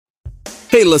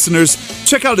Hey, listeners,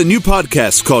 check out a new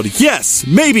podcast called Yes,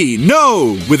 Maybe,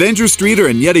 No with Andrew Streeter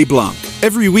and Yeti Blanc.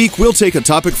 Every week, we'll take a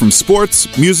topic from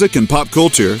sports, music, and pop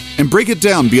culture and break it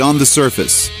down beyond the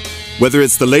surface. Whether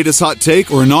it's the latest hot take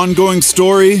or an ongoing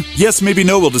story, Yes, Maybe,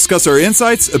 No will discuss our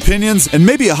insights, opinions, and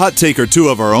maybe a hot take or two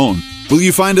of our own. Will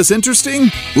you find us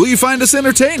interesting? Will you find us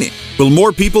entertaining? Will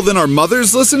more people than our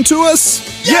mothers listen to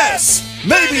us? Yes!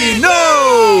 Maybe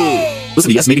no! Listen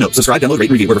to Yes, Maybe No. Subscribe, download, rate,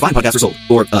 and review wherever fine podcasts are sold.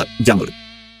 Or, downloaded.